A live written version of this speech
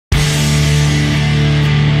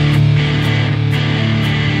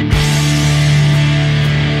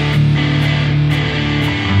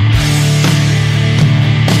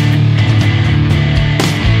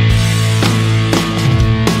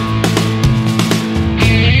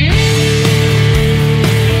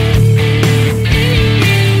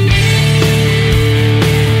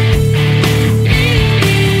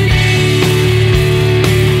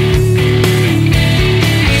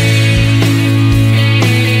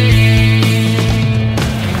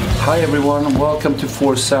Hi everyone, welcome to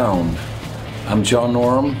For Sound. I'm John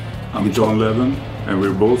NORUM. I'm John Levén, and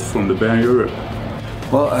we're both from the band Europe.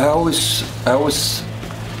 Well, I always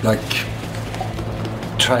like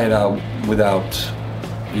try it out without,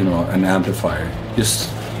 an amplifier.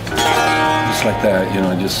 Just like that,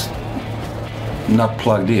 just not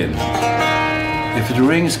plugged in. If it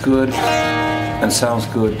rings good and sounds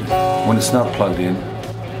good when it's not plugged in,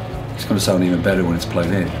 it's going to sound even better when it's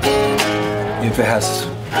plugged in. If it has,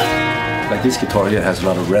 like this guitar here has a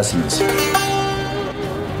lot of resonance.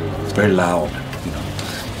 It's very loud,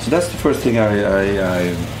 So that's the first thing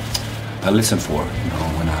I listen for,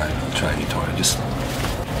 when I try guitar. I just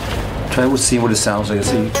try to see what it sounds like.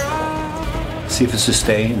 See if it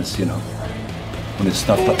sustains, when it's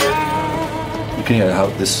not plugged. You can hear how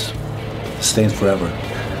this sustains forever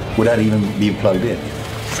without even being plugged in.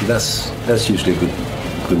 So that's usually a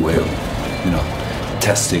good way of,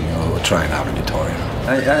 testing or trying out a guitar.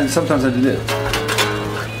 And sometimes I do it.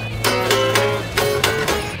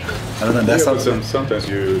 I don't know. That's sometimes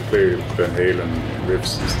you play Van Halen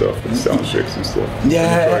riffs and stuff, and sound checks and stuff.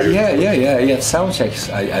 Yeah. Sound checks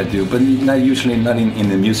I do, but not usually not in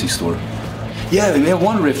the music store. Yeah, we have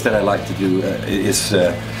one riff that I like to do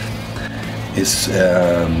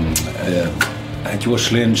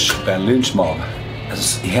George Lynch band Lynch Mob.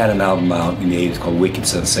 He had an album out in the 80s called Wicked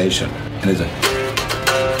Sensation, and it's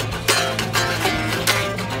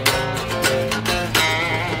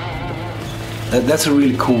that's a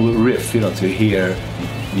really cool riff, to hear,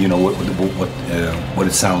 what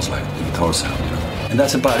it sounds like, the guitar sound, And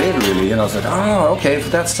that's about it, really. It's like, oh, okay, if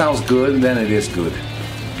that sounds good, then it is good.